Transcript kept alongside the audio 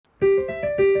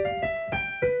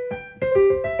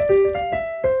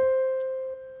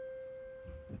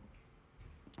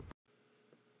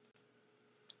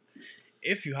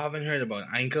If you haven't heard about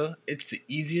Anchor, it's the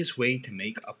easiest way to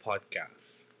make a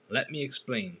podcast. Let me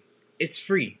explain. It's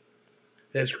free.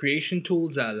 There's creation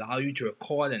tools that allow you to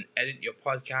record and edit your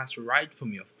podcast right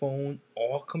from your phone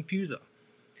or computer.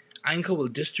 Anchor will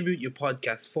distribute your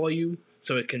podcast for you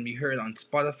so it can be heard on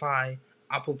Spotify,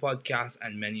 Apple Podcasts,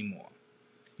 and many more.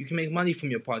 You can make money from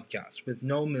your podcast with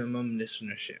no minimum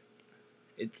listenership.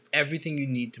 It's everything you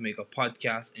need to make a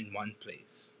podcast in one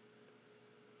place.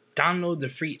 Download the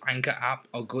free Anchor app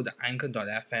or go to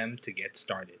anchor.fm to get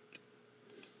started.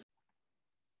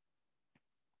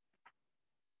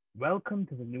 Welcome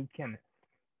to the new Chemist.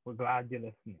 We're glad you're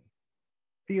listening.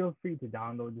 Feel free to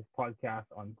download this podcast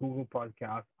on Google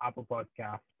Podcasts, Apple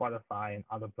Podcasts, Spotify, and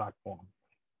other platforms.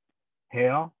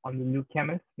 Here on the new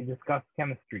Chemist, we discuss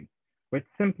chemistry, which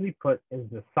simply put is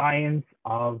the science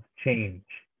of change,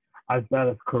 as well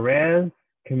as careers,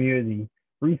 community,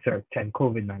 research, and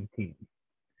COVID-19.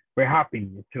 We're happy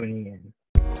you're tuning in.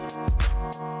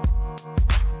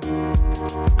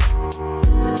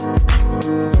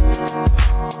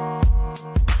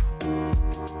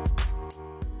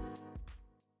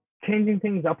 Changing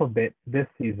things up a bit this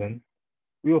season,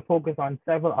 we will focus on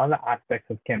several other aspects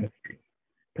of chemistry,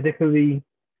 particularly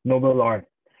Nobel laureates.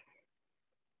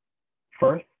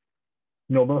 First,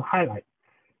 Nobel highlights.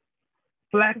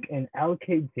 Fleck and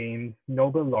L.K. James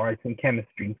Nobel laureates in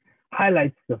chemistry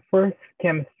highlights the first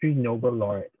chemistry Nobel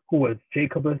laureate, who was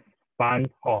Jacobus van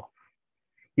 't Hoff.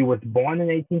 He was born in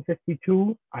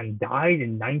 1852 and died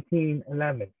in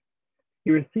 1911.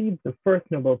 He received the first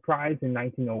Nobel Prize in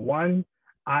 1901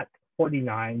 at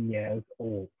 49 years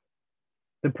old.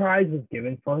 The prize was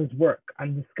given for his work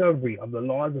and discovery of the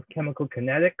laws of chemical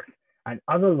kinetics and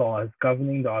other laws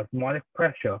governing the osmotic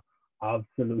pressure of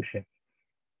solutions.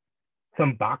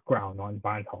 Some background on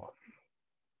van 't Hoff.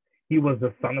 He was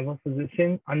the son of a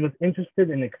physician and was interested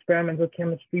in experimental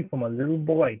chemistry from a little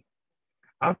boy.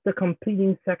 After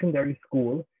completing secondary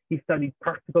school, he studied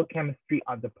practical chemistry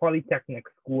at the Polytechnic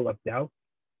School of Delft.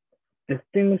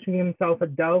 Distinguishing himself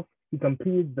at Delft, he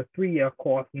completed the 3-year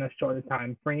course in a shorter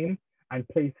time frame and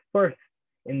placed first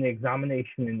in the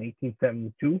examination in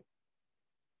 1872.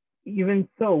 Even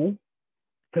so,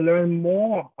 to learn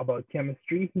more about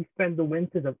chemistry, he spent the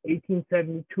winters of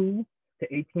 1872 to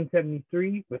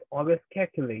 1873 with Auguste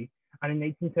Kekulé and in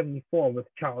 1874 with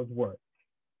Charles Wurtz.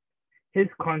 His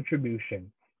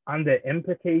contributions and their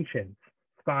implications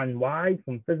span wide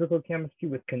from physical chemistry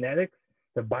with kinetics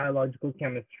to biological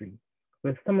chemistry,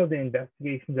 with some of the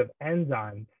investigations of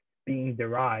enzymes being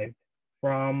derived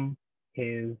from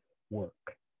his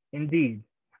work. Indeed,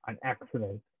 an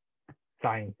excellent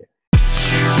scientist.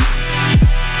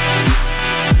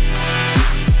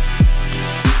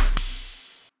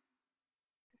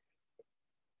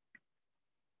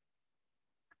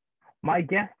 My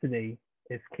guest today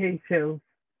is Keshav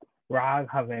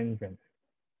Raghavendran.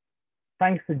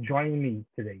 Thanks for joining me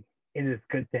today. It is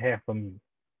good to hear from you.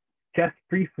 Just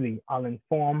briefly, I'll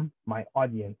inform my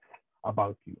audience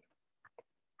about you.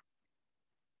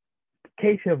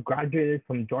 Keshav graduated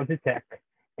from Georgia Tech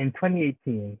in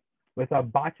 2018 with a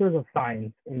Bachelor of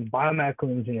Science in Biomedical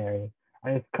Engineering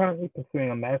and is currently pursuing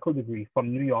a medical degree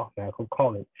from New York Medical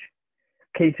College.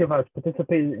 Keshav has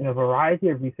participated in a variety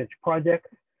of research projects,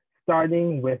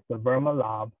 starting with the Verma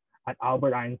Lab at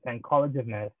Albert Einstein College of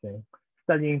Medicine,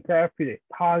 studying therapeutic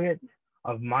targets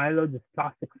of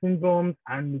myelodysplastic syndromes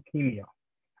and leukemia,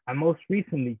 and most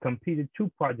recently completed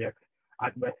 2 projects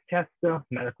at Westchester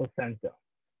Medical Center,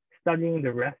 studying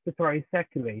the respiratory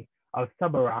sequelae of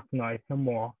subarachnoid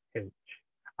hemorrhage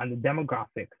and the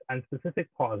demographics and specific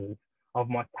causes of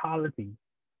mortality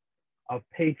of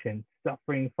patients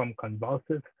suffering from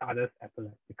convulsive status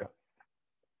epilepticus.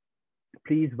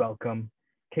 Please welcome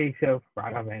Keshav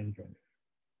Raghavendran.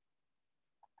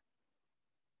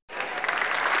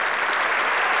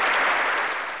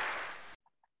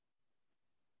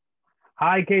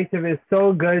 Hi, Keshav. It's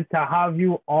so good to have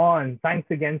you on. Thanks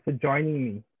again for joining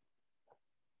me.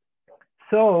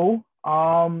 So,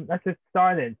 let's get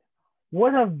started.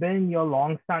 What have been your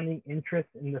long-standing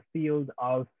interests in the field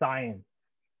of science?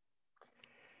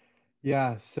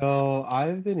 Yeah, so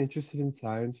I've been interested in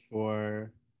science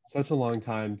for such a long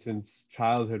time, since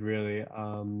childhood, really.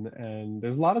 And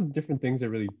there's a lot of different things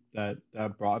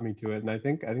that brought me to it. And I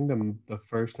think the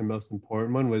first and most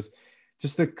important one was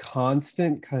just the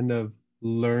constant kind of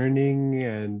learning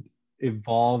and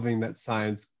evolving that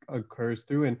science occurs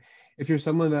through. And if you're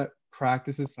someone that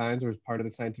practices science or is part of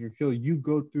the scientific field, you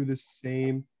go through the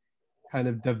same kind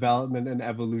of development and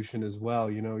evolution as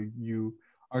well. You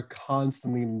are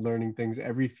constantly learning things.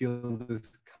 Every field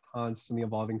is constantly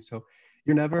evolving. So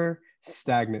you're never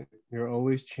stagnant. You're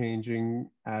always changing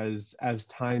as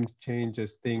times change,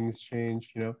 as things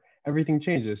change, everything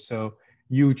changes. So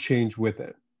you change with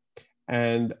it.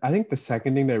 And I think the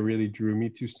second thing that really drew me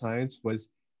to science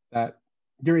was that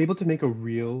you're able to make a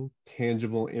real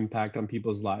tangible impact on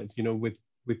people's lives.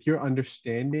 With your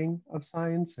understanding of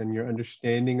science and your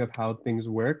understanding of how things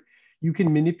work, you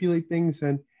can manipulate things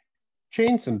and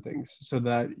change some things so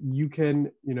that you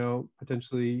can,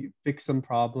 potentially fix some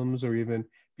problems or even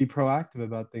be proactive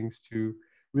about things to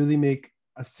really make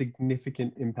a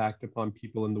significant impact upon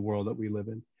people in the world that we live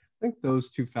in. I think those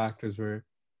two factors were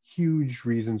huge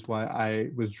reasons why I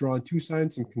was drawn to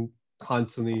science and can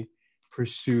constantly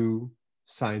pursue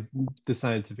science, the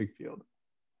scientific field.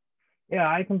 Yeah,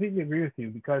 I completely agree with you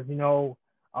because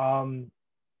um,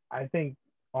 I think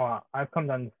I've come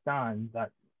to understand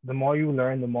that the more you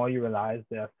learn, the more you realize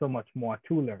there's so much more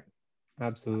to learn.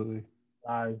 Absolutely.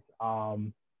 As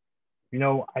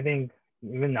I think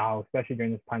even now, especially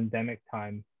during this pandemic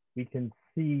time, we can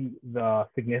see the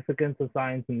significance of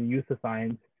science and the use of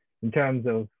science in terms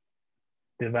of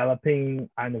developing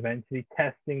and eventually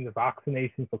testing the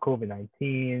vaccination for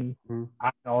COVID-19, Mhm.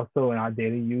 and also in our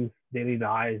daily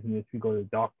lives in which we go to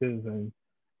doctors and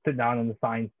sit down on the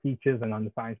science teachers and on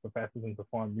the science professors and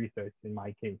perform research in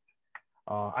my case,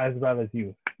 as well as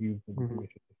you've Mhm.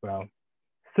 research as well.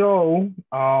 So,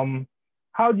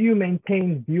 how do you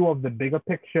maintain view of the bigger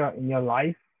picture in your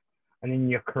life and in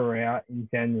your career in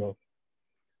general?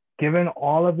 Given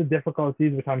all of the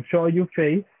difficulties which I'm sure you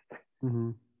face,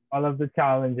 Mhm. all of the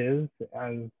challenges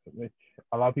and which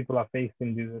a lot of people are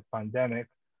facing due to this pandemic,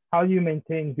 how do you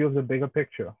maintain view of the bigger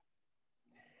picture?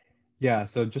 Yeah,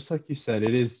 so just like you said,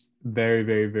 it is very,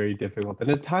 very, very difficult. And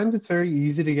at times it's very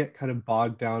easy to get kind of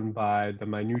bogged down by the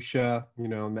minutia,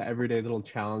 and the everyday little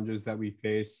challenges that we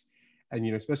face. And,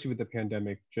 especially with the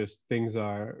pandemic, just things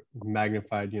are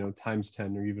magnified, times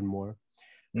 10 or even more.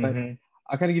 But Mm-hmm.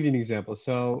 I'll kind of give you an example.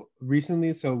 So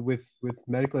recently, with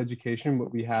medical education,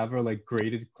 what we have are like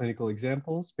graded clinical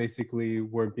examples. Basically,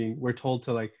 we're told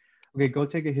to like, okay, go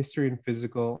take a history and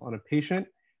physical on a patient.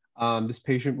 This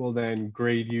patient will then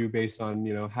grade you based on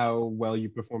how well you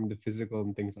performed the physical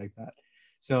and things like that.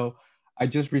 So I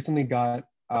just recently got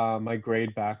my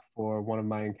grade back for one of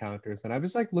my encounters, and I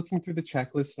was like looking through the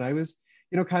checklist, and I was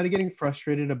kind of getting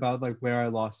frustrated about like where I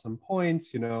lost some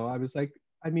points. I was like,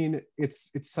 I mean,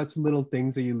 it's such little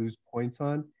things that you lose points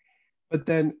on. But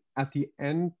then at the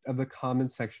end of the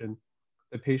comment section,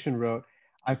 the patient wrote,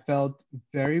 I felt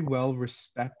very well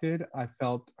respected. I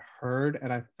felt heard,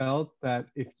 and I felt that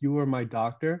if you were my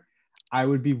doctor, I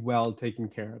would be well taken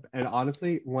care of. And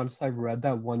honestly, once I read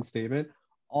that one statement,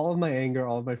 all of my anger,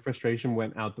 all of my frustration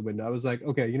went out the window. I was like,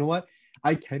 okay, you know what?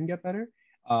 I can get better.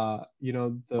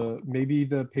 The maybe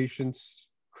the patient's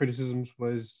criticisms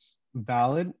was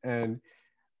valid, and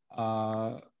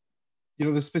uh,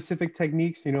 the specific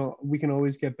techniques, we can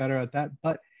always get better at that.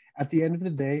 But at the end of the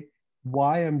day,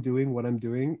 why I'm doing what I'm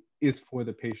doing is for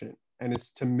the patient, and it's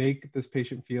to make this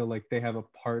patient feel like they have a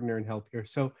partner in healthcare.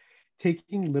 So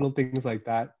taking little things like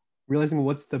that, realizing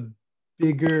what's the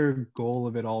bigger goal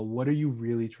of it all, what are you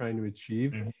really trying to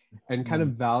achieve, and kind of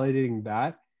Mm-hmm. validating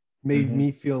that made Mm-hmm.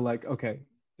 me feel like, okay,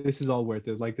 this is all worth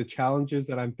it. Like the challenges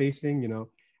that I'm facing,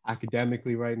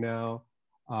 academically right now,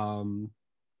 um,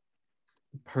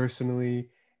 personally,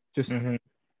 just Mm-hmm.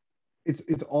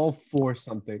 it's all for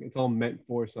something. It's all meant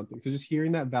for something. So just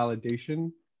hearing that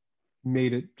validation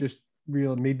made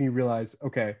me realize,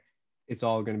 okay, it's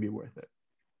all going to be worth it.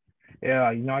 Yeah,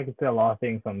 I can say a lot of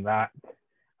things on that.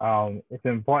 It's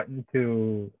important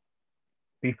to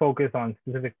be focused on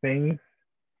specific things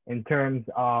in terms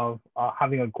of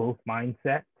having a growth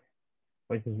mindset,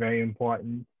 which is very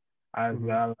important, as Mm-hmm.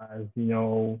 well as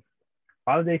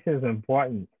validation is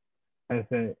important. And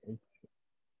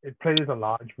it plays a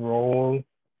large role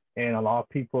in a lot of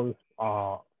people's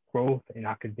growth in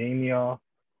academia,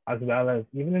 as well as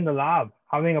even in the lab.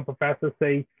 Having a professor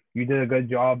say you did a good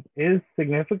job is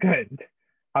significant.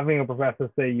 Having a professor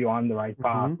say you're on the right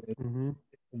path, Mm-hmm. Mm-hmm.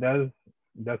 does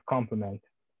compliment.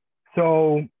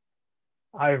 So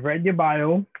I've read your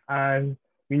bio and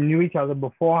we knew each other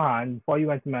beforehand before you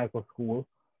went to medical school.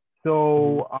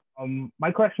 Mm-hmm. So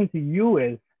my question to you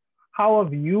is, how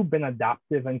have you been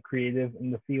adaptive and creative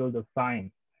in the field of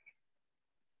science?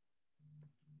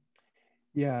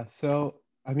 Yeah. So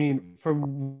I mean,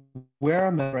 from where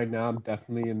I'm at right now, I'm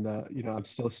definitely in the, I'm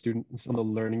still a student, I'm still in the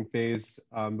learning phase.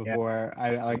 Yeah. Before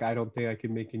I don't think I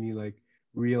can make any like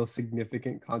real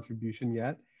significant contribution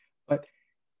yet. But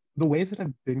the ways that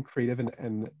I've been creative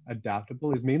and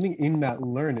adaptable is mainly in that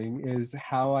learning is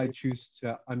how I choose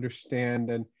to understand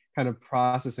and kind of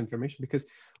process information. Because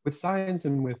with science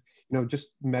and with, just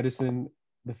medicine,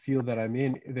 the field that I'm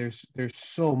in, there's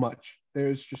so much.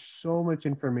 There's just so much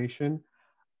information.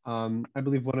 I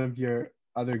believe one of your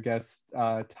other guests,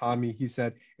 Tommy, he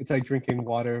said it's like drinking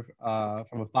water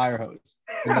from a fire hose,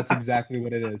 and that's exactly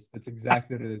what it is. That's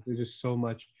exactly what it is. There's just so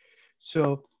much.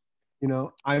 So,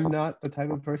 I'm not the type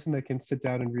of person that can sit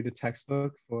down and read a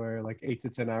textbook for like 8 to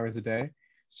 10 hours a day.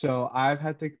 So I've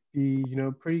had to be,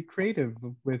 pretty creative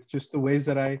with just the ways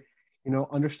that I,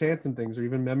 understand some things or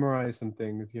even memorize some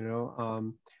things.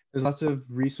 There's lots of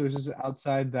resources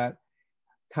outside that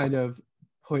kind of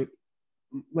put,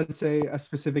 let's say, a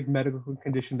specific medical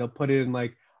condition, they'll put it in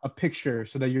like a picture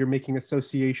so that you're making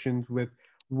associations with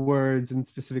words and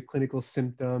specific clinical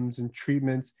symptoms and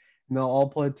treatments, and they'll all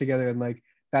pull it together. And like,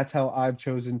 that's how I've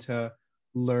chosen to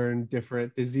learn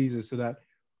different diseases, so that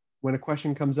when a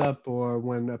question comes up or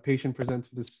when a patient presents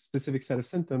with a specific set of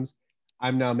symptoms,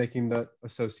 I'm now making the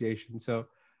association. So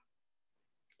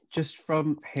just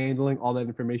from handling all that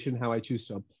information, how I choose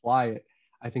to apply it,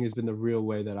 I think has been the real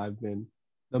way that I've been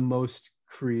the most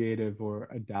creative or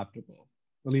adaptable,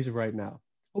 at least right now.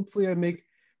 Hopefully, I make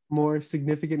more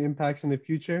significant impacts in the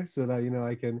future so that,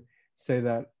 I can say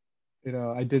that,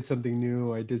 I did something new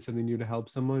or I did something new to help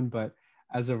someone. But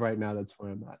as of right now, that's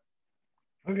where I'm at.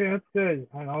 Okay, that's good.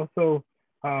 And also,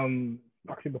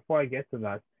 actually, before I get to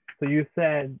that, so you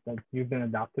said that you've been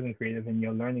adaptive and creative in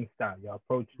your learning style, your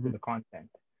approach to Mm-hmm. the content.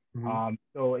 Mm-hmm.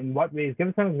 So in what ways? Give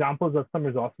us some examples of some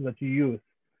resources that you use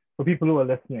for people who are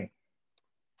listening.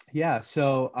 Yeah,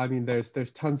 so I mean, there's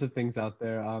tons of things out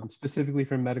there, specifically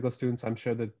for medical students. I'm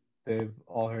sure that they've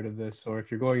all heard of this, or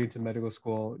if you're going into medical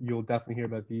school, you'll definitely hear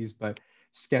about these. But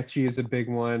Sketchy is a big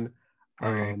one.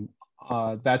 Okay.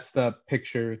 Um, that's the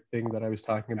picture thing that I was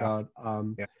talking Yeah. about.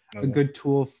 Yeah. A Okay. good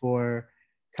tool for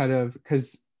kind of,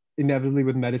 because inevitably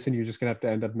with medicine, you're just gonna have to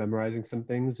end up memorizing some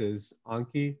things, is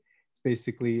Anki. It's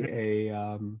basically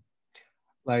a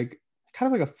like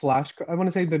kind of like a flash. I want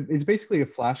to say that it's basically a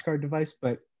flashcard device,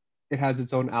 but it has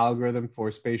its own algorithm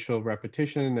for spatial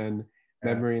repetition and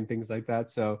Yeah. memory and things like that.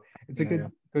 So it's a Yeah. Yeah.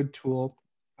 good tool.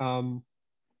 Um,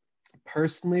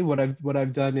 Personally, what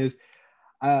I've done is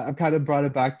I've kind of brought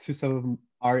it back to some of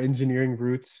our engineering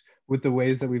roots with the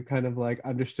ways that we've kind of like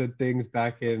understood things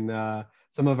back in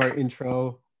some of our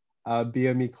intro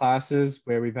BME classes,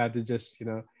 where we've had to just,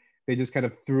 they just kind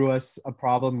of threw us a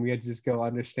problem. We had to just go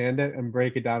understand it and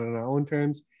break it down in our own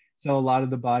terms. So a lot of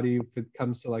the body, if it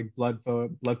comes to like blood flow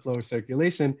or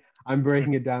circulation, I'm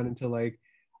breaking it down into like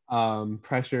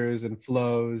pressures and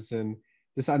flows and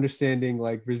just understanding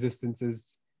like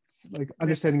resistances, like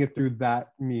understanding it through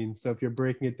that means. So if you're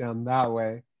breaking it down that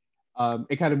way,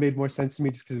 it kind of made more sense to me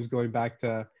just because it was going back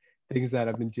to things that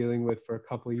I've been dealing with for a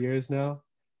couple of years now.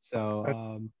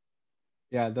 So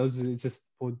yeah, those are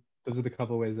the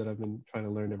couple of ways that I've been trying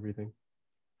to learn everything.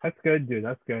 That's good, dude.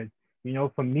 That's good.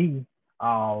 For me,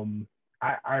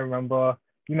 I remember,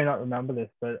 you may not remember this,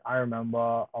 but I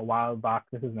remember a while back,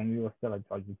 this is when we were still at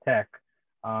Georgia Tech.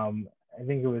 I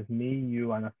think it was me,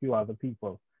 you, and a few other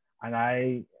people. And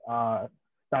I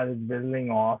started whittling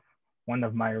off one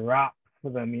of my wraps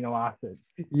for the amino acids.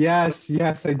 Yes,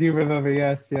 yes, I do remember.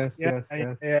 Yes, yes, Yeah, yes,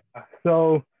 yes. yeah.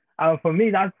 So for me,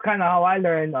 that's kind of how I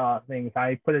learn things.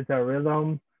 I put it to a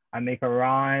rhythm. I make a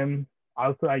rhyme.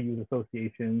 Also, I use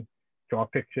association, draw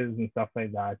pictures and stuff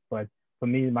like that. But for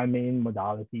me, my main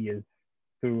modality is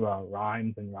through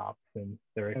rhymes and raps and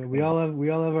lyrics And we and all have we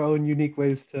all have our own unique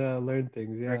ways to learn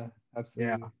things. lyrics. Yeah, Yeah,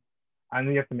 absolutely. and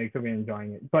we have to make sure we're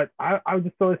enjoying it. But I would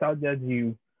just throw this out there to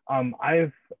you.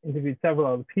 I've interviewed several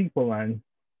other people, and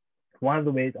one of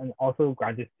the ways, and also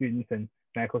graduate students and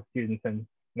medical students, and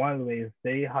one of the ways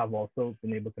they have also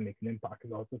been able to make an impact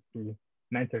is also through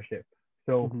mentorship.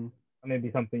 So Hmm. that may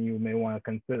be something you may want to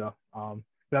consider.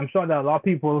 But I'm sure that a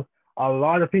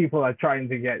lot of people are trying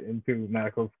to get into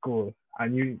medical school,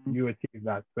 and you achieve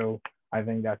that. So I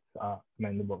think that's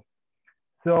commendable.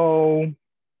 So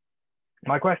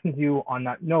my question to you on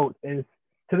that note is,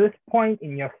 to this point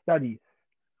in your studies,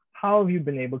 how have you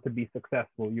been able to be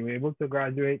successful? You were able to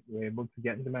graduate, you were able to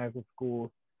get into medical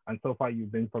school, and so far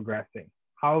you've been progressing.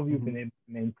 How have you Hmm. been able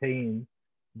to maintain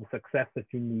the success that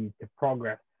you need to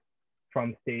progress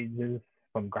from stages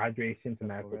from graduation to Successful,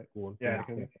 medical right? school? To Yeah.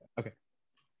 medical. Okay.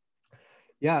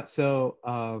 Yeah. So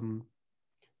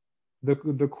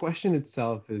the question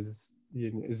itself is,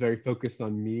 is very focused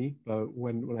on me, but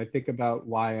when I think about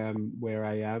why I'm where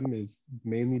I am, is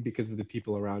mainly because of the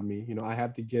people around me. I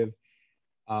have to give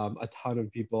a ton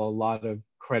of people a lot of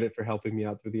credit for helping me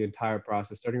out through the entire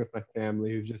process, starting with my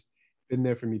family, who've just been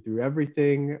there for me through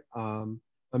everything.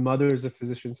 My mother is a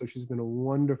physician, so she's been a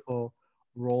wonderful,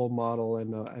 role model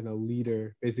and a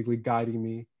leader, basically guiding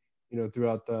me,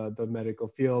 throughout the medical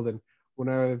field. And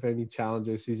whenever I have any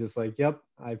challenges, she's just like, "Yep,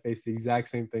 I faced the exact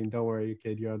same thing. Don't worry,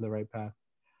 kid, you're on the right path."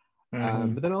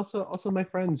 Mm-hmm. But then also my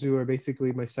friends who are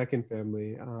basically my second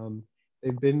family.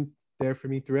 They've been there for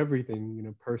me through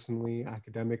everything, personally,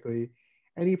 academically,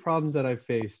 any problems that I've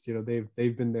faced.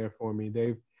 They've been there for me.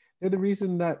 They're the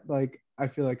reason that like I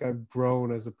feel like I've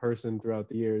grown as a person throughout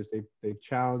the years. They've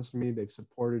challenged me. They've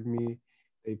supported me.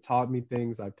 They've taught me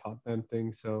things. I've taught them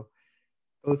things. So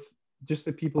both just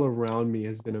the people around me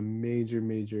has been a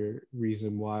major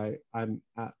reason why I'm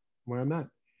at where I'm at.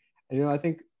 And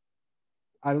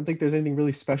I don't think there's anything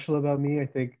really special about me. I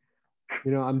think,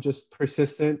 I'm just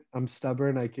persistent. I'm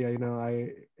stubborn. I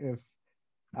if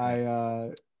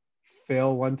I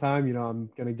fail one time, I'm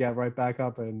gonna get right back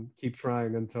up and keep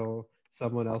trying until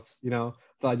someone else, so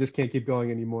I just can't keep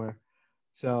going anymore.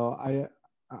 So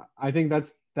I think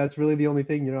that's really the only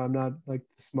thing. I'm not like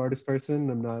the smartest person.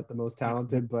 I'm not the most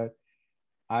talented, but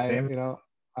I, Same.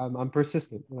 I'm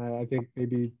persistent. And I think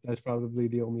maybe that's probably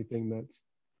the only thing that's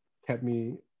kept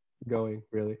me going,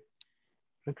 really.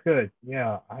 That's good.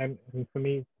 Yeah, and for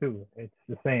me too. It's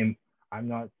the same. I'm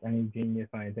not any genius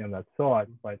or anything of that sort,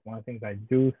 but one of the things I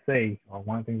do say, or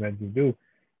one of the things I do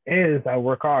is I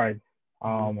work hard.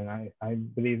 Mhm. And I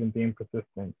believe in being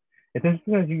persistent. It's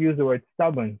interesting that you use the word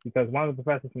stubborn because one of the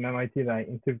professors from MIT that I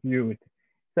interviewed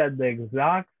said the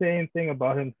exact same thing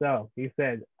about himself. He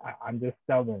said, I'm just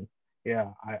stubborn.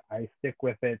 Yeah, I stick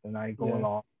with it and I go Yeah.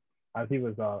 along as he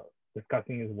was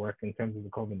discussing his work in terms of the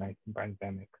COVID-19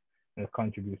 pandemic and his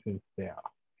contributions there.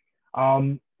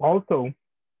 Also,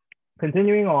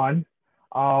 continuing on,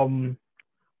 um,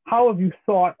 how have you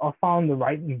sought or found the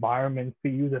right environment for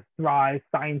you to thrive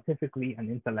scientifically and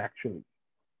intellectually?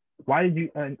 Why did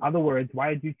you, in other words,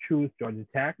 why did you choose Georgia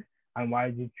Tech and why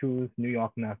did you choose New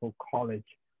York Medical College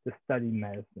to study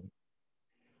medicine?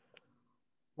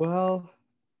 Well,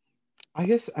 I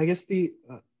guess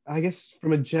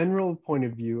from a general point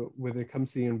of view, when it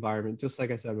comes to the environment, just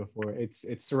like I said before, it's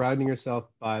surrounding yourself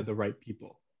by the right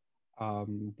people.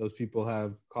 Those people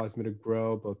have caused me to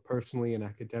grow both personally and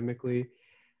academically.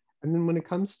 And then when it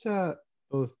comes to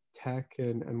both tech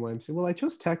and YMC, well, I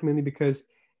chose tech mainly because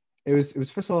it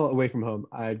was first of all away from home.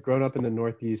 I had grown up in the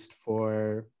Northeast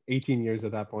for 18 years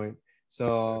at that point,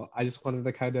 so I just wanted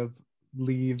to kind of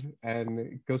leave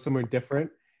and go somewhere different.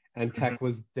 And Mm-hmm. tech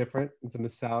was different. It's in the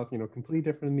South, completely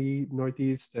different in the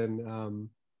Northeast, and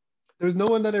there was no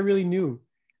one that I really knew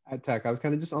at tech. I was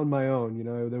kind of just on my own.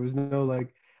 There was no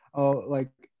like, oh, like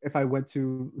if I went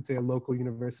to, let's say, a local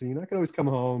university, I could always come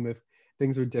home if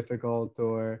things were difficult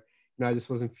or I just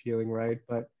wasn't feeling right.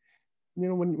 But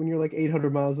when you're like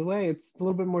 800 miles away, it's a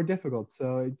little bit more difficult.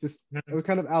 So it was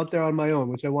kind of out there on my own,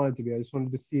 which I wanted to be. I just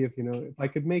wanted to see if I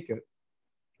could make it.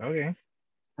 Okay.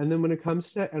 And then when it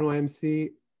comes to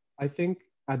NYMC, I think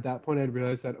at that point I'd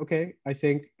realized that okay, I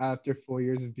think after 4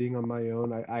 years of being on my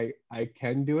own, I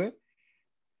can do it.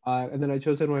 And then I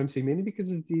chose NYMC mainly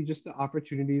because of the just the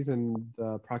opportunities and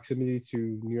the proximity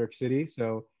to New York City.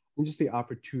 So and just the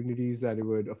opportunities that it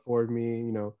would afford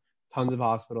me, tons of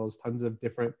hospitals, tons of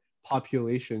different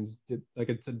populations. Like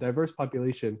it's a diverse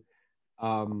population.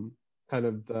 Um, kind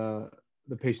of the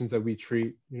patients that we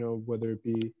treat, whether it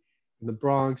be in the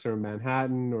Bronx or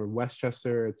Manhattan or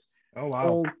Westchester, it's Oh, wow.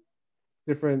 whole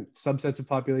different subsets of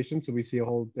population. So we see a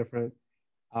whole different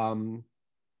um,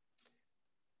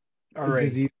 All right.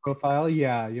 disease profile.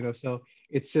 Yeah, so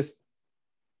it's just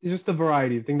it's just the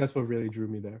variety. I think that's what really drew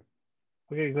me there.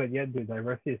 Okay, good. Yeah, dude,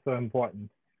 diversity is so important.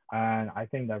 And I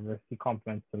think diversity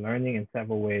complements the learning in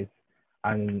several ways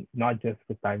and not just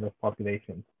with diverse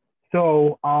populations.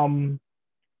 So,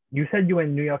 you said you were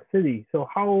in New York City. So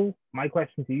my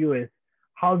question to you is,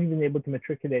 how have you been able to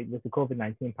matriculate with the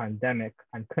COVID-19 pandemic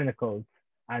and clinicals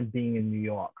and being in New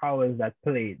York? How has that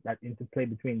interplay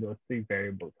between those three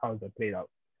variables? How has that played out?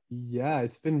 Yeah,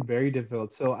 it's been very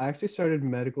difficult. So I actually started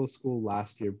medical school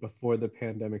last year before the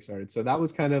pandemic started. So that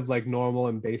was kind of like normal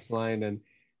and baseline and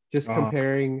just Uh,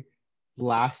 comparing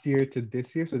last year to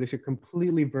this year. So this year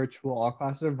completely virtual, all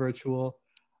classes are virtual,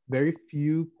 very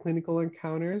few clinical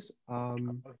encounters.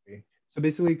 okay. So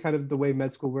basically kind of the way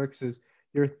med school works is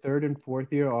your third and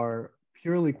fourth year are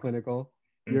purely clinical.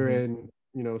 You're Mm-hmm.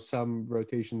 in, some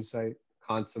rotation site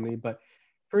constantly, but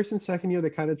first and second year they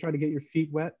kind of try to get your feet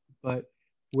wet, but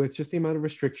with just the amount of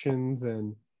restrictions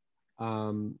and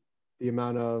um, the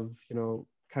amount of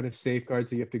kind of safeguards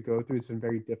that you have to go through, it's been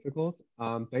very difficult.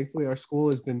 Thankfully, our school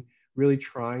has been really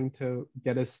trying to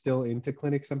get us still into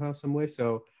clinic somehow, some way.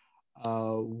 So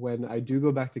when I do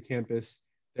go back to campus,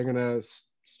 they're gonna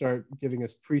start giving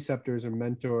us preceptors or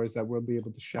mentors that we'll be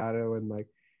able to shadow and like,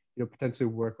 potentially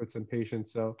work with some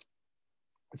patients. So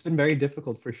it's been very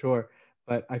difficult for sure.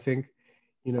 But I think,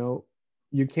 you know,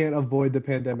 you can't avoid the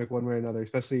pandemic one way or another,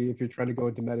 especially if you're trying to go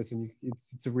into medicine.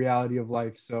 It's a reality of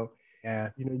life. So, Yeah.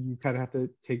 you kind of have to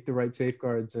take the right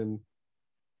safeguards and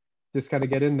just kind of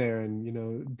get in there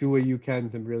and, do what you can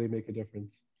to really make a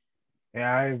difference.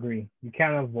 Yeah, I agree. You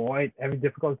can't avoid every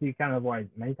difficulty. You can't avoid.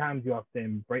 Many times you have to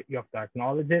embrace. You have to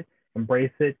acknowledge it,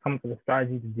 embrace it, come up with a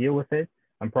strategy to deal with it,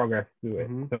 and progress through it.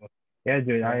 Hmm. So yeah,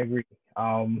 dude, I Yeah. agree.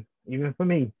 Even for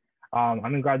me,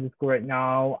 I'm in graduate school right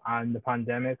now, and the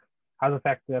pandemic has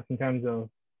affected us in terms of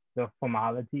the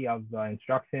formality of the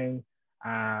instruction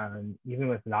and even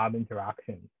with lab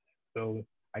interactions. So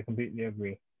I completely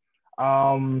agree.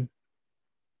 Um,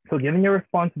 so given your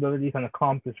responsibilities and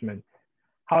accomplishments,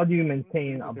 how do you One of the maintain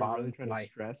things a I've been really balanced trying to life?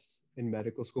 stress in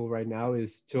medical school right now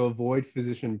is to avoid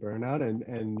physician burnout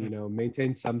and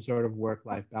maintain some sort of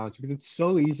work-life balance because it's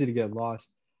so easy to get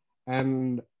lost.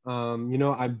 And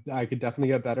I could definitely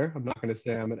get better. I'm not going to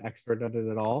say I'm an expert at it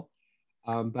at all,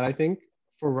 but I think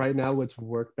for right now, what's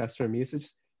worked best for me is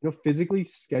just physically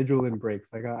schedule in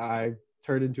breaks. Like I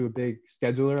turned into a big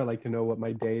scheduler. I like to know what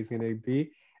my day is going to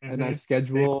be, and I Mm-hmm.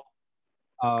 schedule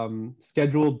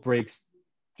breaks,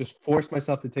 just force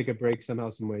myself to take a break somehow,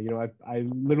 some way. I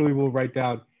literally will write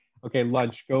down, okay,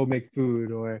 lunch, go make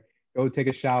food, or go take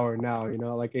a shower now.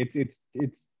 Like it's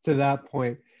to that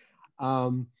point.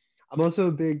 um I'm also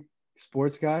a big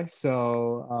sports guy,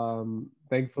 so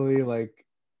thankfully, like,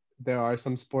 there are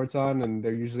some sports on and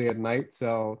they're usually at night,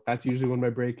 so that's usually when my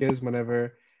break is,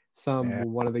 whenever Yeah.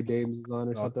 one of the games is on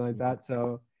or something like that.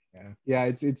 So Yeah. yeah,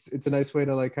 it's a nice way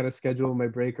to like kind of schedule my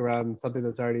break around something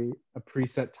that's already a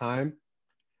preset time.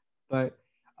 But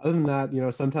other than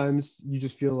that, sometimes you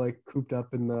just feel like cooped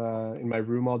up in my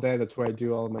room all day. That's where I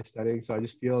do all of my studying. So I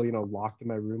just feel, locked in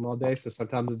my room all day. So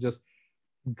sometimes I just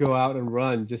go out and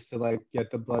run just to like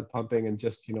get the blood pumping and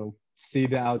just, see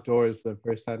the outdoors for the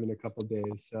first time in a couple of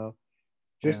days. So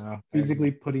just Yeah. I agree.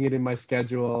 physically putting it in my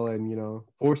schedule and,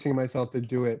 forcing myself to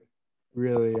do it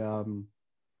really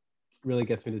really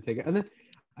gets me to take it. And then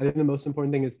I think the most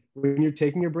important thing is when you're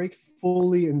taking your break,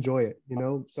 fully enjoy it.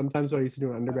 Sometimes what I used to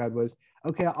do in undergrad was,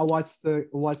 okay, I'll watch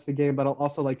the game, but I'll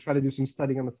also like try to do some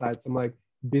studying on the side, some like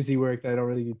busy work that I don't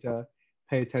really need to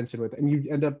pay attention with. And you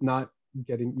end up not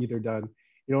getting either done.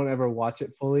 You don't ever watch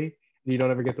it fully, and you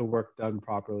don't ever get the work done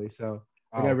properly. So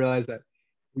I think I Oh, realized that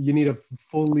you need to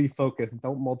fully focus.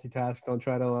 Don't multitask. Don't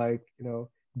try to like,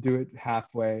 do it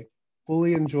halfway.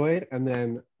 Fully enjoy it, and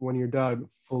then when you're done,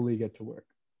 fully get to work.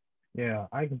 yeah.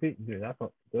 I completely do.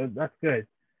 Good. That's good.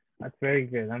 That's very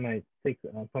good. I might take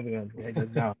something on write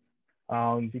that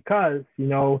down. Because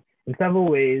in several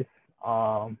ways,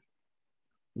 um,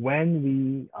 when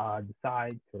we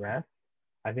decide to rest,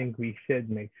 I think we should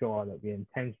make sure that we're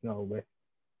intentional with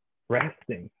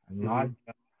resting and not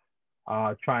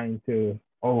Hmm. trying to,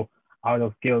 out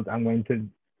of guilt, I'm going to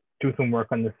do some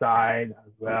work on the side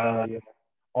as Yeah, well, yeah,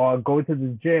 or go to the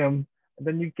gym, and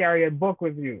then you carry a book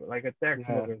with you, like a textbook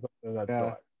yeah, or something of that yeah.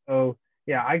 sort. So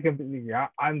yeah, I completely agree.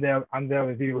 I'm there. I'm there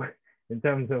with you in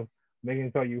terms of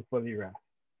making sure you fully rest.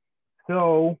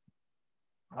 So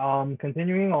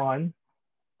continuing on,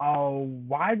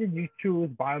 why did you choose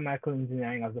biomedical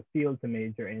engineering as a field to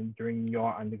major in during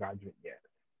your undergraduate years?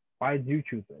 Why did you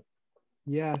choose it?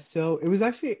 Yeah, so it was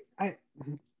actually I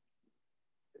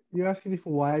you asking me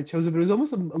for why I chose it, but it was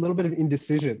almost a little bit of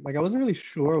indecision. Like I wasn't really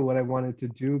sure what I wanted to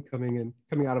do coming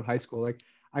out of high school. Like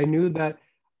I knew that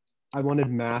I wanted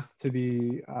math to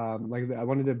be like I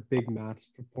wanted a big math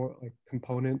like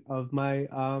component of my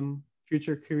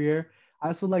future career. I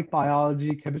also like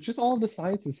biology, chemistry, just all of the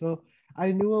sciences. So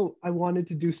I knew I wanted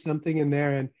to do something in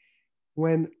there. And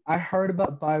when I heard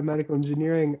about biomedical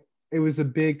engineering, it was a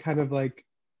big kind of like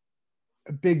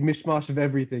a big mishmash of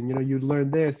everything. You'd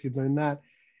learn this, you'd learn that,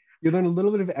 you learn a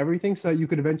little bit of everything so that you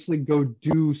could eventually go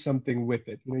do something with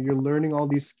it. You're learning all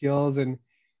these skills and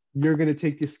you're going to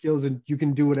take these skills and you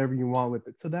can do whatever you want with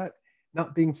it. So that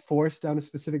not being forced down a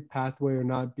specific pathway or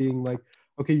not being like,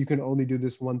 okay, you can only do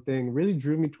this one thing really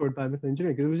drew me toward biomedical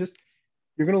engineering because it was just,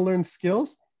 you're going to learn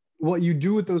skills. What you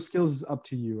do with those skills is up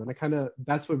to you. And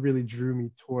that's what really drew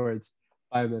me towards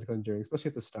biomedical engineering, especially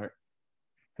at the start.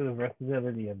 So the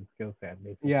versatility of the skill set,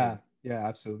 basically. Yeah. Yeah,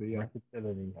 absolutely. Yeah.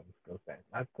 Versatility of the skill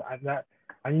set. That,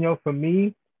 and for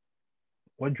me,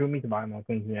 what drew me to biomedical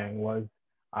engineering was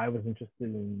I was interested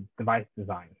in device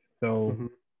design. So Hmm.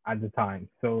 at the time,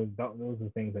 so those are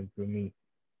things that drew me.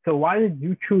 So why did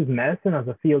you choose medicine as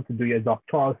a field to do your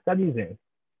doctoral studies in?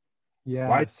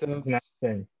 Why Yeah. did you So, choose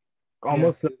medicine?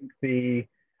 Almost yes. like the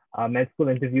med school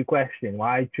interview question.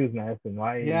 Why choose medicine?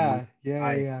 Yeah, yeah, yeah,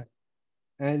 I yeah.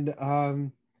 And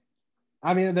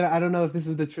I mean, I don't know if this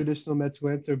is the traditional med school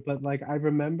answer, but like I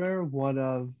remember one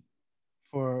of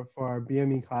for our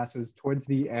BME classes towards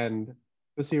the end,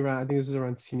 especially around, I think this was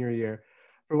around senior year,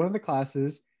 for one of the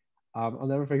classes, I'll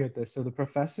never forget this. So the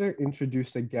professor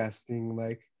introduced a guest, being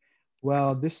like,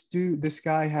 "Well, this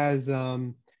guy has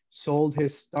sold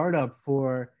his startup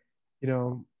for, you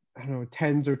know, I don't know,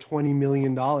 tens or $20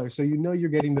 million. So you know you're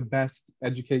getting the best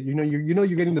educate. You know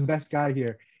you're getting the best guy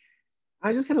here."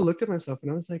 I just kind of looked at myself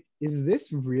and I was like, is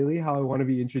this really how I want to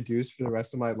be introduced for the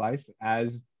rest of my life,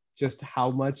 as just how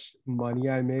much money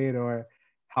I made or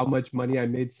how much money I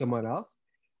made someone else?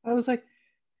 And I was like,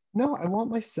 no, I want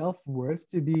my self-worth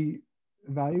to be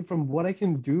valued from what I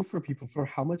can do for people, for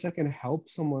how much I can help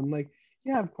someone. Like,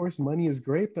 yeah, of course, money is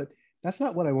great, but that's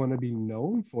not what I want to be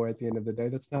known for at the end of the day.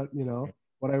 That's not,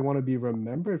 what I want to be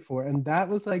remembered for. And that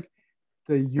was like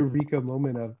the eureka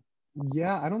moment of,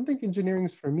 yeah, I don't think engineering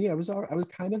is for me. I was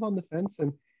kind of on the fence,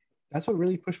 and that's what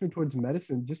really pushed me towards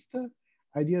medicine. Just the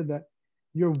idea that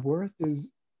your worth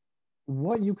is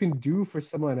what you can do for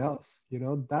someone else.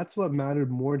 That's what mattered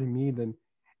more to me than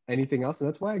anything else, and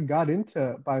that's why I got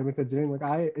into biomedical engineering. Like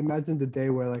I imagined a day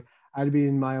where like I'd be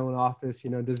in my own office,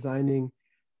 designing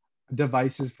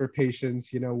devices for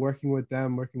patients, working with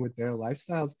them, working with their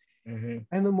lifestyles. mm-hmm.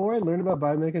 And the more I learned about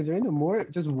biomedical engineering, the more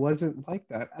it just wasn't like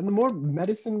that. And the more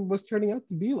medicine was turning out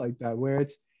to be like that, where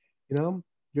it's, you know,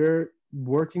 you're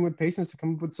working with patients to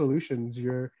come up with solutions.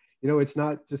 It's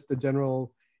not just the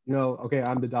general, okay,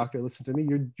 I'm the doctor, listen to me.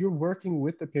 You're working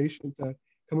with the patient to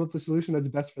come up with a solution that's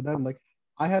best for them. Like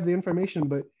I have the information,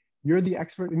 but you're the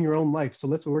expert in your own life. So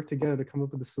let's work together to come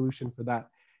up with a solution for that.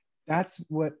 That's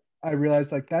what I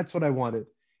realized, like that's what I wanted.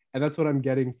 And that's what I'm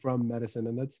getting from medicine.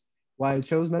 And that's why I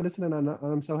chose medicine, and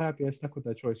I'm so happy I stuck with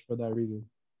that choice for that reason.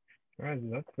 Right,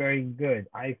 that's very good.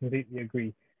 I completely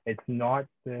agree. It's not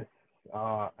this,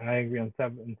 and I agree on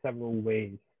in several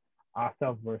ways. Our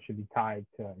self worth should be tied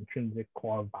to intrinsic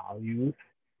core values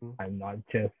Mhm. and not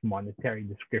just monetary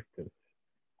descriptors.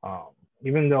 Um,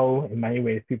 Even though in many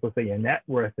ways people say your net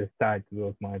worth is tied to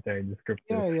those monetary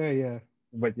descriptors, Yeah, yeah, yeah.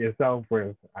 but your self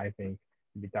worth, I think,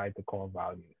 should be tied to core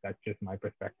values. That's just my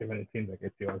perspective, and it seems like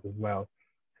it's yours as well.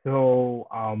 So,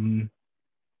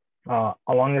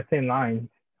 along the same lines,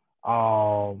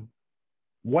 um,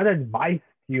 what advice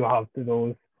do you have to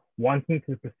those wanting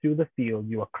to pursue the field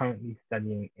you are currently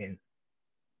studying in?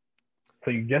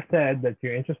 So you just said that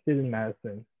you're interested in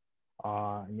medicine,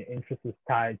 and your interest is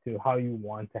tied to how you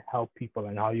want to help people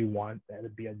and how you want there to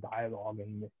be a dialogue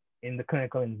in the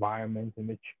clinical environment in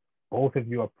which both of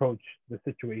you approach the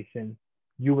situation,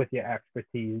 you with your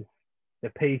expertise, the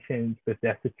patient with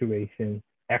their situation,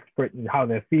 expert in how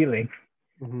they're feeling,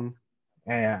 Hmm.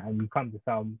 and you come to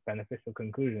some beneficial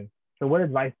conclusion. So, what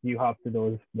advice do you have to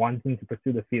those wanting to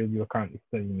pursue the field you are currently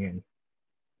studying in?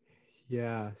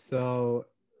 Yeah. So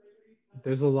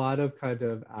there's a lot of kind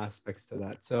of aspects to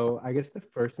that. So I guess the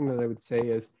first thing that I would say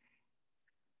is,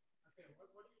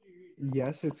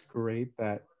 yes, it's great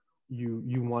that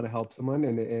you want to help someone,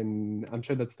 and I'm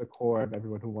sure that's the core of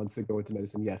everyone who wants to go into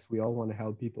medicine. Yes, we all want to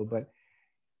help people, but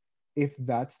if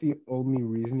that's the only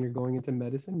reason you're going into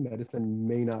medicine, medicine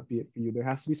may not be it for you. There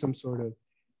has to be some sort of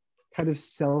kind of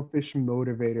selfish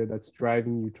motivator that's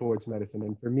driving you towards medicine.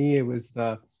 And for me, it was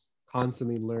the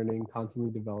constantly learning,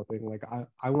 constantly developing. Like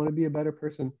I want to be a better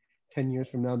person 10 years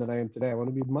from now than I am today. I want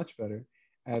to be much better.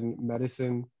 And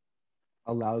medicine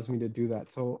allows me to do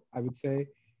that. So I would say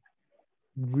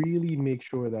really make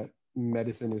sure that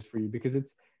medicine is for you, because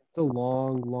it's a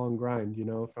long, long grind,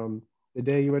 from the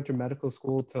day you enter medical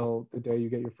school till the day you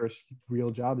get your first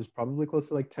real job is probably close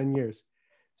to like 10 years.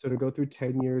 So to go through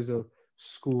 10 years of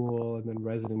school and then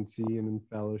residency and then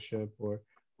fellowship or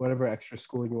whatever extra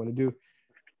schooling you want to do,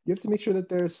 you have to make sure that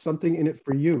there's something in it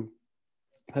for you,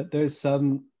 that there's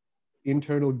some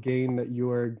internal gain that you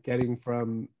are getting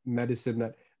from medicine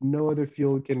that no other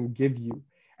field can give you.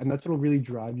 And that's what will really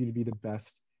drive you to be the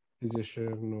best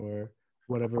physician or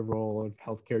whatever role of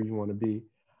healthcare you want to be.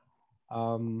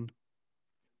 Um,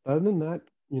 Other than that,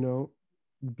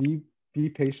 be be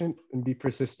patient and be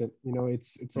persistent.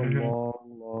 It's a Mm-hmm.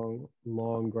 long, long,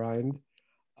 long grind.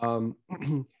 Um,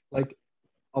 like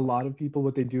a lot of people,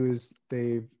 what they do is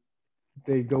they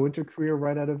go into a career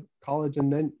right out of college,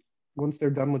 and then once they're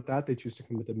done with that, they choose to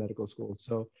come into medical school.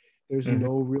 So there's Mm-hmm.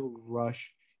 no real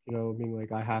rush, being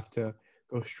like I have to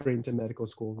go straight into medical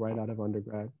school right out of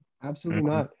undergrad. Absolutely Mm-hmm.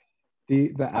 not.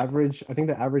 I think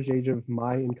the average age of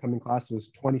my incoming class was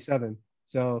 27.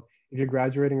 So if you're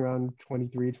graduating around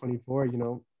 23, 24,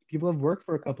 people have worked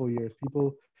for a couple of years.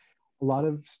 A lot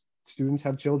of students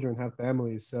have children, have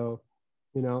families. So,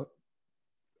 you know,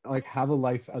 like have a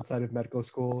life outside of medical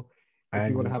school. I If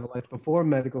you want to agree. have a life before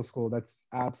medical school, that's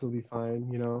absolutely fine.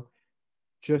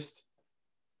 Just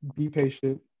be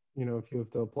patient. If you have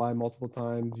to apply multiple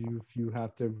times, if you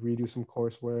have to redo some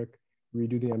coursework,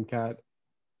 redo the MCAT,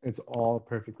 it's all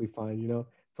perfectly fine.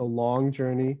 It's a long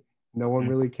journey. No one Mm.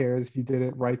 really cares if you did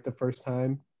it right the first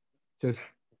time. Just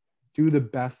do the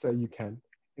best that you can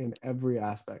in every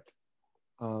aspect.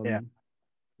 Yeah, Um,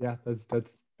 yeah,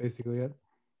 that's basically it.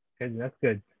 good. That's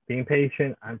good. Being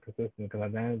patient and persistent, because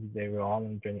at the end of the day, we're all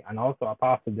on a journey, and also our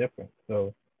paths are different.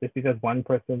 So just because one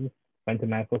person went to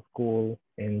medical school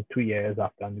in 2 years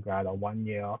after undergrad, or 1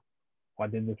 year, or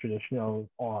did the traditional,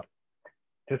 or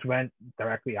just went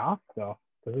directly after,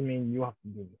 doesn't mean you have to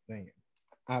do the same. Yeah.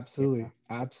 Absolutely,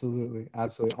 absolutely,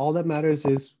 absolutely. All that matters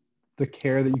is the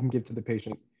care that you can give to the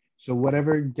patient. So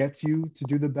whatever gets you to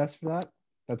do the best for that,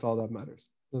 that's all that matters.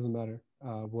 Doesn't matter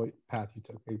what path you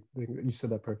took. I think you said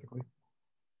that perfectly.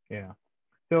 Yeah.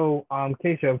 So,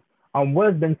 Keshav,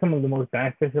 what has been some of the most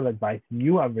beneficial advice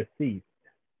you have received?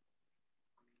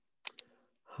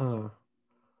 Huh.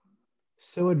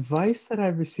 So advice that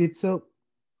I've received. So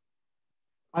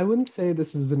I wouldn't say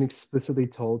this has been explicitly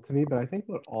told to me, but I think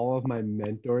what all of my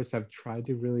mentors have tried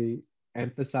to really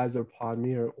emphasize upon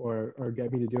me or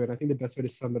get me to do it. I think the best way to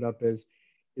sum it up is,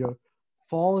 you know,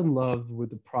 fall in love with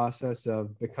the process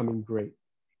of becoming great.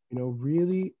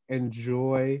 Really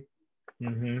enjoy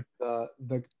Mm-hmm.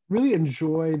 the really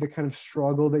enjoy the kind of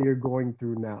struggle that you're going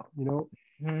through now.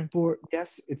 Mm-hmm. For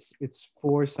yes, it's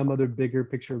for some other bigger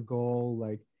picture goal.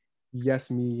 Like, yes,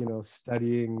 me,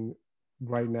 studying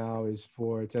right now is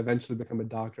for to eventually become a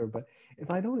doctor. But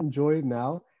if I don't enjoy it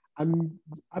now, I'm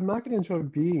not going to enjoy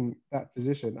being that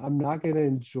physician. I'm not going to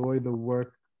enjoy the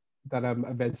work that I'm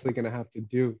eventually going to have to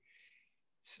do.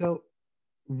 So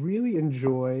really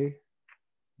enjoy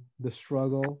the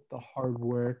struggle, the hard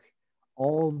work,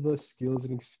 all the skills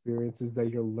and experiences that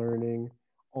you're learning,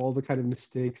 all the kind of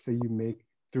mistakes that you make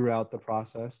throughout the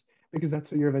process, because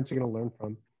that's what you're eventually going to learn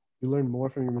from. You learn more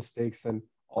from your mistakes than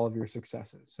all of your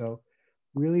successes. So,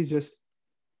 really just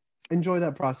enjoy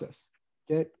that process.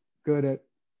 Get good at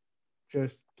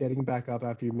just getting back up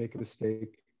after you make a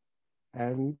mistake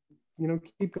and,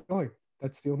 keep going.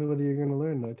 That's the only way that you're going to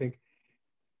learn. And I think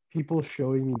people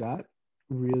showing me that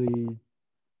really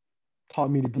taught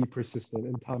me to be persistent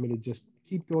and taught me to just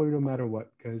keep going no matter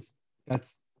what, because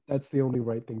that's that's the only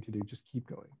right thing to do. Just keep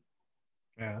going.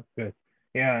 Yeah, that's good.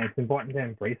 Yeah, it's important to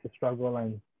embrace the struggle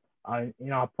and,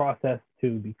 our process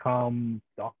to become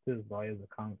doctors, lawyers,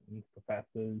 accountants,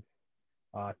 professors,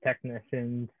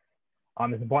 technicians.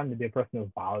 It's important to be a person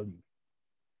of value,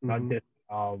 not Mm-hmm. just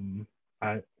uh,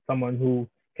 someone who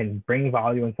can bring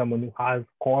value and someone who has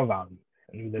core values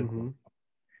and who lives them. Mm-hmm.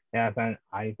 Yes, and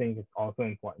I think it's also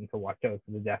important to watch out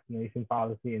for the destination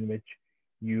policy in which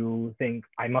you think,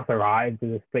 I must arrive to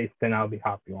this place, then I'll be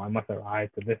happy, or I must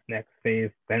arrive to this next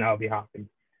phase, then I'll be happy.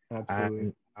 Absolutely.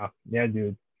 And yeah,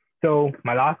 dude. So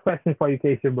my last question for you,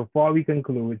 Keshav, before we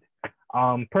conclude,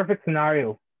 perfect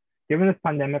scenario. Given this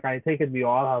pandemic, I take it we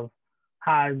all have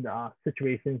had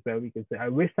situations where we could say, I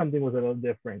wish something was a little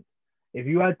different. If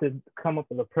you had to come up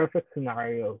with a perfect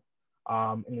scenario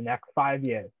in the next 5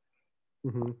 years,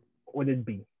 Mm-hmm. what would it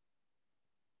be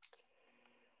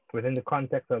within the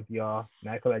context of your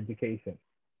medical education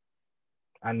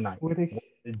and night? What do- What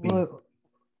would it be? well,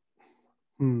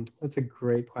 that's a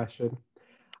great question,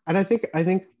 and I think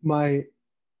my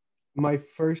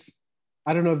first,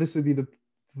 I don't know if this would be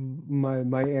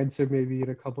my answer maybe in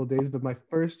a couple of days, but my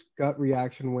first gut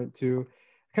reaction went to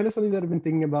kind of something that I've been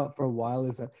thinking about for a while,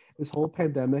 is that this whole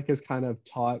pandemic has kind of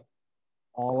taught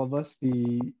all of us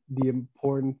the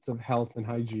importance of health and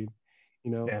hygiene.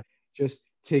 you know Yeah. just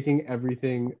taking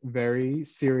everything very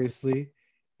seriously.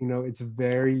 It's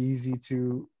very easy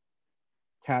to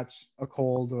catch a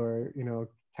cold or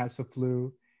catch the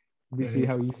flu. We see Mm-hmm.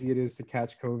 how easy it is to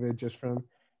catch COVID just from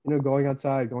going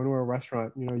outside, going to a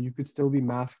restaurant. You could still be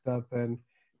masked up and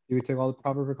you would take all the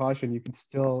proper precaution. You could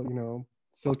still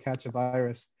still catch a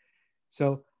virus.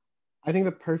 So I think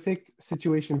the perfect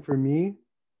situation for me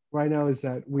right now is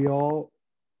that we all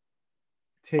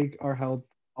take our health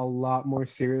a lot more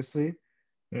seriously.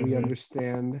 We Mm-hmm.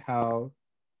 understand how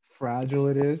fragile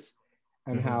it is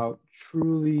and Mm-hmm. how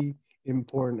truly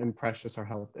important and precious our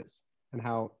health is, and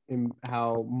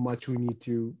how much we need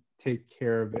to take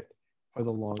care of it for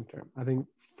the long term. I think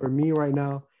for me right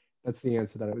now, that's the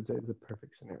answer that I would say is a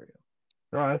perfect scenario.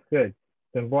 Oh, that's good.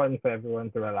 It's important for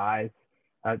everyone to realize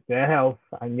that their health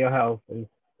and your health is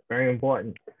very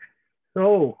important.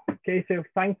 So, Keshav,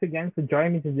 thanks again for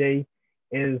joining me today.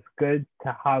 It is good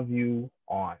to have you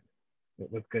on.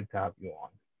 It was good to have you on.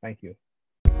 Thank you.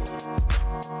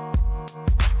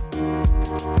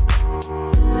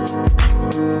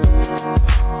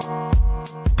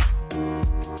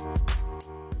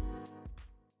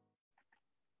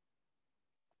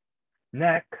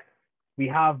 Next, we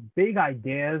have big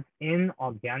ideas in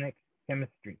organic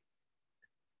chemistry.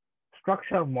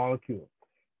 Structure of molecules,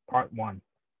 part 1.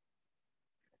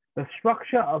 The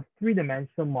structure of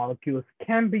three-dimensional molecules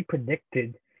can be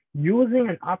predicted using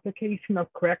an application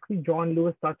of correctly drawn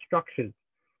Lewis dot structures,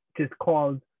 which is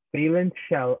called valence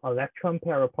shell electron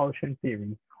pair repulsion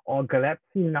theory, or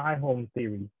Gillespie-Nyholm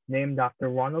theory, named after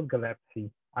Ronald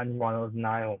Gillespie and Ronald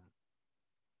Nyholm.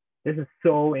 This is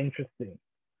so interesting.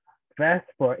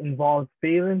 VSEPR involves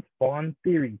valence bond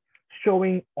theory,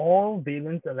 showing all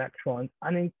valence electrons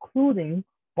and including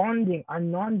bonding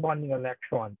and non-bonding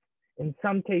electrons, in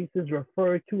some cases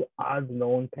referred to as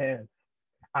lone pairs,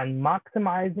 and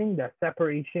maximizing their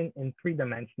separation in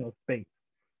three-dimensional space,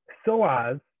 so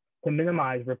as to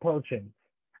minimize repulsions.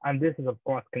 And this is, of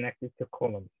course, connected to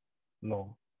Coulomb's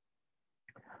law.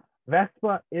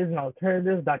 VSEPR is an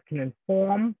alternative that can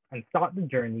inform and start the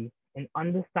journey in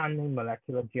understanding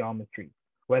molecular geometry,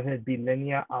 whether it be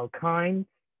linear alkynes,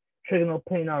 trigonal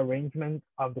planar arrangements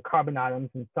of the carbon atoms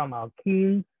in some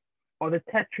alkenes, or the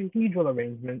tetrahedral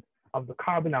arrangement of the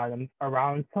carbon atoms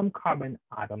around some carbon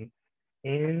atoms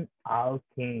in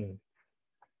alkenes.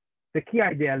 The key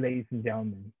idea, ladies and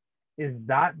gentlemen, is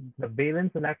that the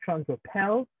valence electrons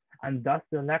repel, and thus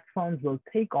the electrons will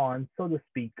take on, so to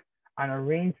speak, an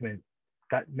arrangement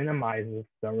that minimizes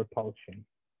the repulsion.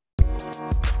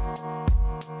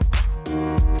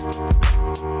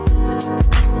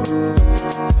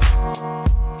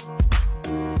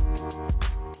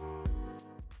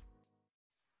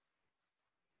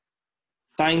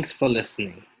 Thanks for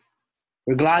listening.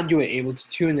 We're glad you were able to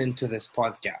tune into this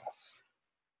podcast.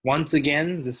 Once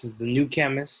again, this is The New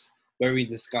Chemist, where we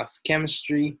discuss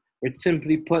chemistry, which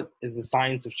simply put is the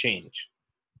science of change,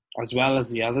 as well as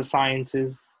the other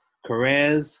sciences,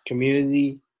 careers,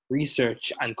 community,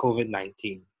 research, and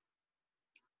COVID-19.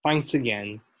 Thanks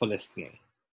again for listening.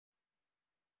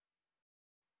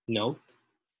 Note,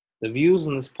 the views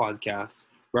on this podcast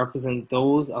represent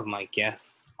those of my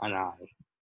guests and I.